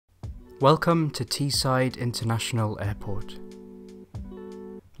Welcome to Teesside International Airport.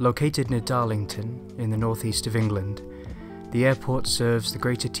 Located near Darlington in the northeast of England, the airport serves the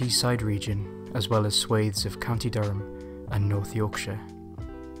Greater Teesside region as well as swathes of County Durham and North Yorkshire.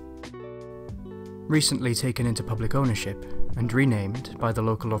 Recently taken into public ownership and renamed by the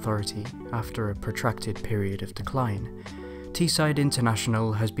local authority after a protracted period of decline, Teesside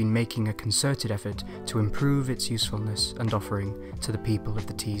International has been making a concerted effort to improve its usefulness and offering to the people of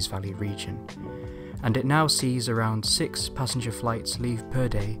the Tees Valley region, and it now sees around 6 passenger flights leave per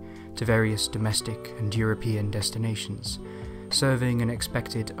day to various domestic and European destinations, serving an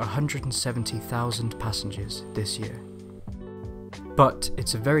expected 170,000 passengers this year. But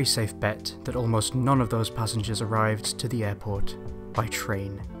it's a very safe bet that almost none of those passengers arrived to the airport by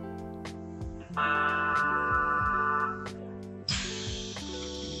train.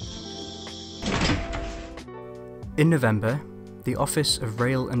 In November, the Office of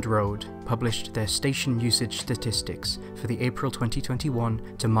Rail and Road published their station usage statistics for the April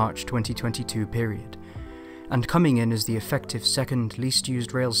 2021 to March 2022 period, and coming in as the effective second least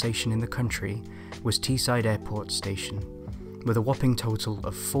used rail station in the country was Teesside Airport station, with a whopping total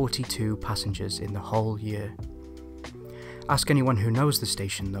of 42 passengers in the whole year. Ask anyone who knows the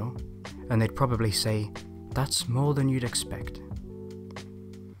station though, and they'd probably say, that's more than you'd expect.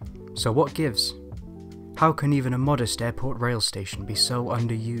 So what gives? How can even a modest airport rail station be so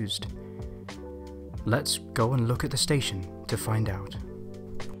underused? Let's go and look at the station to find out.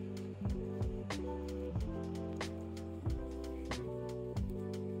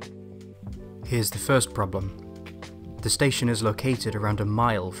 Here's the first problem. The station is located around a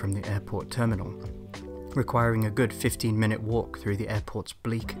mile from the airport terminal, requiring a good 15-minute walk through the airport's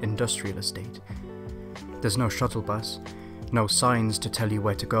bleak industrial estate. There's no shuttle bus, no signs to tell you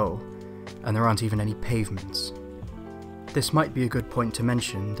where to go, and there aren't even any pavements. This might be a good point to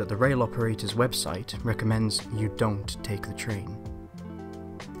mention that the rail operator's website recommends you don't take the train.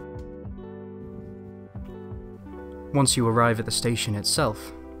 Once you arrive at the station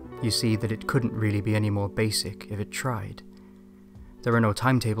itself, you see that it couldn't really be any more basic if it tried. There are no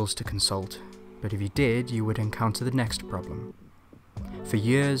timetables to consult, but if you did, you would encounter the next problem. For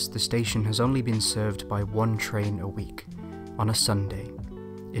years, the station has only been served by one train a week, on a Sunday,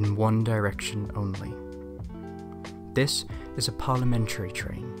 in one direction only. This is a parliamentary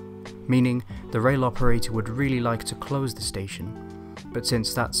train, meaning the rail operator would really like to close the station, but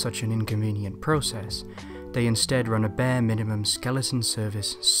since that's such an inconvenient process, they instead run a bare minimum skeleton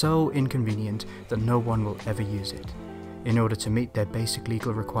service so inconvenient that no one will ever use it, in order to meet their basic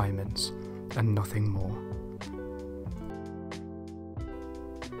legal requirements, and nothing more.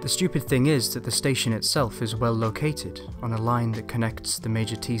 The stupid thing is that the station itself is well located on a line that connects the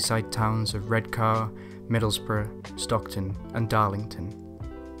major Teesside towns of Redcar, Middlesbrough, Stockton and Darlington.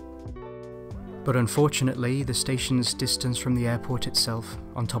 But unfortunately, the station's distance from the airport itself,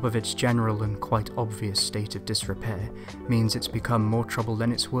 on top of its general and quite obvious state of disrepair, means it's become more trouble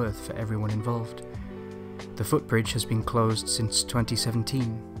than it's worth for everyone involved. The footbridge has been closed since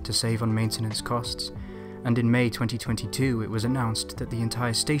 2017 to save on maintenance costs, and in May 2022 it was announced that the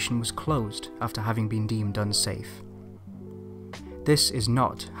entire station was closed after having been deemed unsafe. This is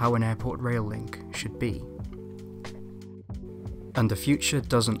not how an airport rail link should be. And the future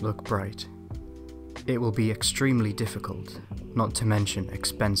doesn't look bright. It will be extremely difficult, not to mention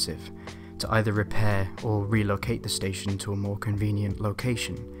expensive, to either repair or relocate the station to a more convenient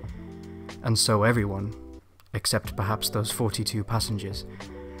location. And so everyone, except perhaps those 42 passengers,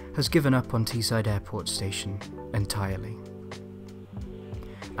 has given up on Teesside Airport Station entirely.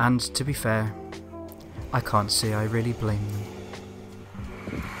 And to be fair, I can't say I really blame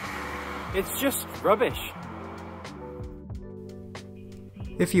them. It's just rubbish.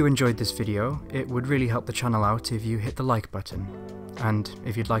 If you enjoyed this video, it would really help the channel out if you hit the like button. And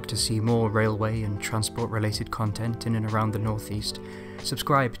if you'd like to see more railway and transport related content in and around the northeast,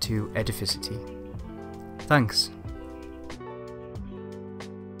 subscribe to Edificity. Thanks.